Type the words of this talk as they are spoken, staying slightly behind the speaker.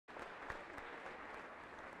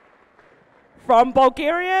From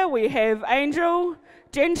Bulgaria, we have Ангел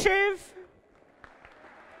Генчев.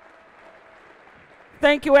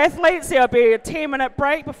 Thank you, athletes. There'll be a 10-minute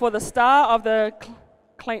break before the start of the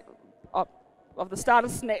start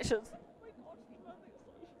of snatches.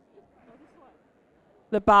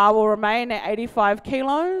 The bar will remain at 85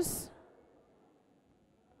 kilos.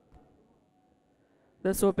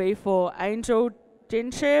 This will be for Ангел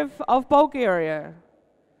Genchev of Bulgaria.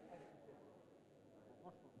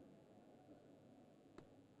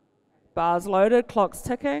 Bars loaded, clock's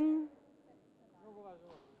ticking.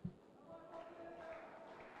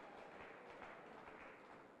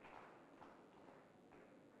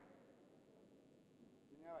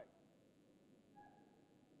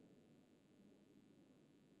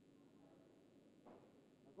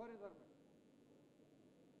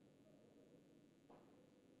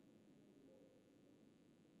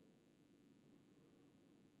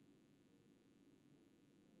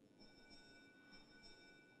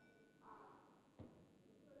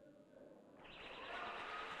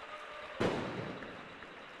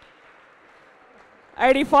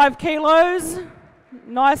 $85 kilos,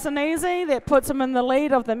 nice and easy. That puts him in the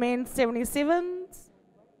lead of the men's 77s.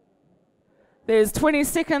 There's 20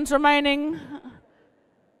 seconds remaining.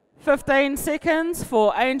 15 seconds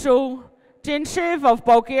for Ангел Генчев of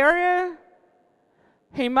Bulgaria.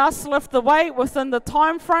 He must lift the weight within the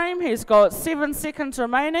time frame. He's got 7 seconds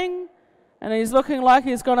remaining, and he's looking like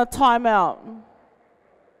he's going to time out.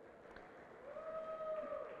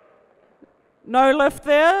 No lift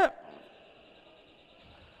there.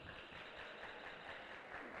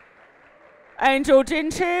 Ангел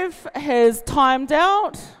Генчев has timed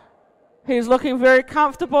out. He's looking very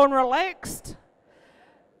comfortable and relaxed.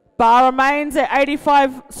 Bar remains at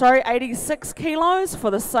 86 kilos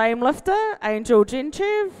for the same lifter, Ангел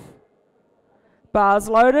Генчев. Bar's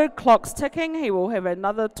loaded, clock's ticking. He will have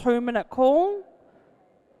another 2-minute call.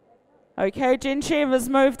 Okay, Genchev has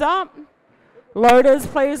moved up. Loaders,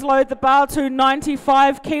 please load the bar to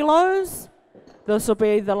 95 kilos. This will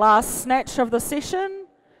be the last snatch of the session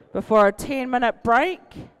before a 10-minute break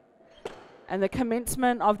and the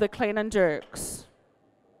commencement of the clean and jerks.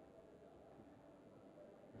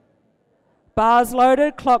 Bars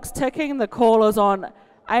loaded, clock's ticking. The call is on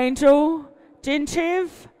Ангел Genchev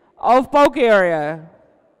of Bulgaria.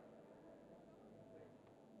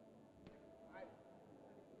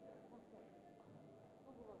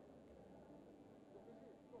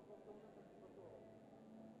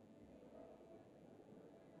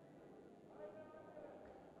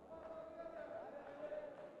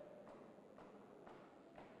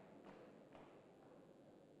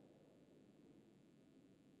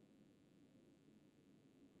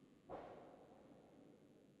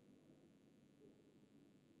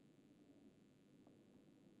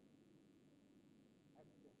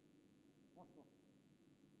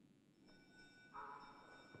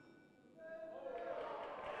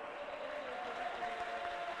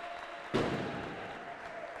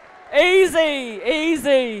 Easy,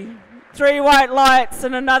 easy. 3 white lights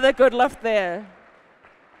and another good lift there.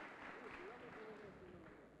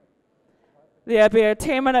 There'll be a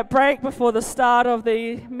 10-minute break before the start of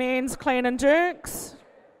the men's clean and jerks.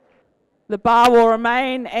 The bar will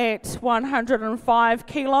remain at 105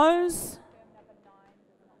 kilos.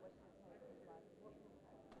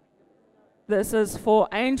 This is for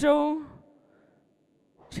Ангел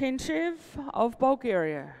Genchev of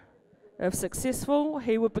Bulgaria. If successful,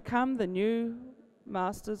 he would become the new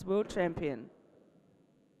Masters World Champion.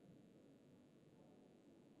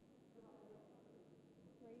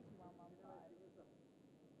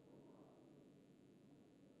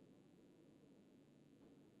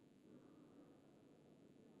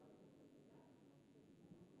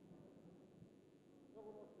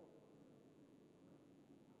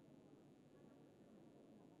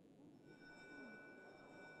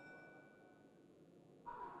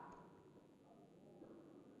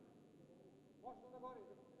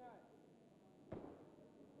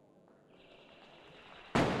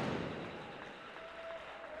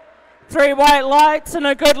 Three white lights and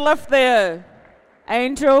a good lift there.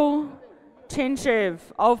 Ангел Genchev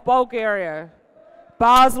of Bulgaria.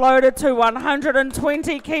 Bars loaded to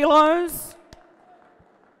 120 kilos.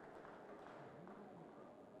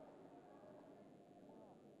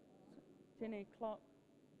 Jenny, clock.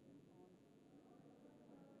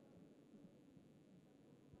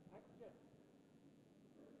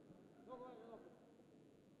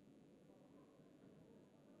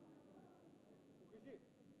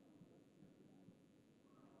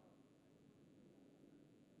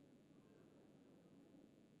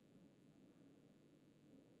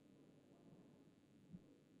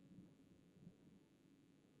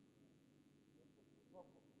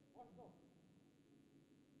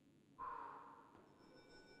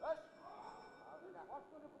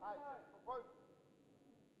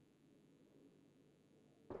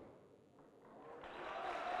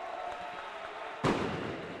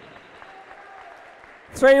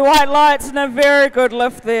 Three white lights and a very good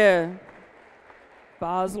lift there.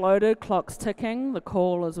 Bars loaded, clock's ticking. The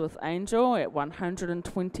call is with Angel at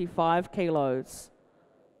 125 kilos.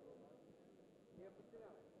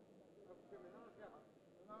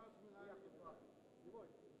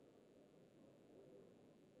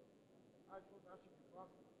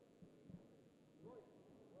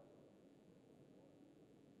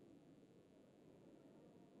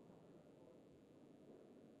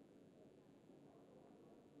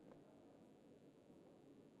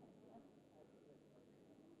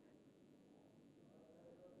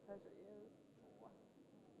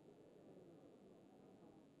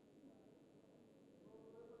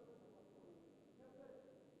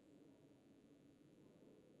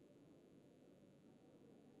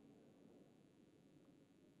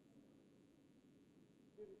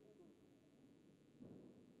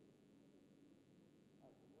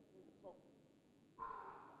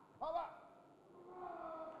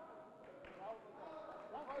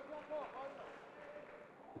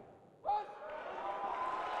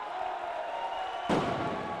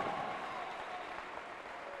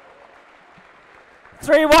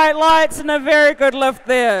 Three white lights and a very good lift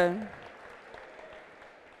there.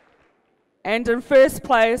 And in first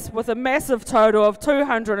place, with a massive total of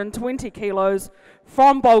 220 kilos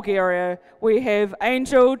from Bulgaria, we have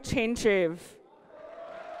Angel Genchev.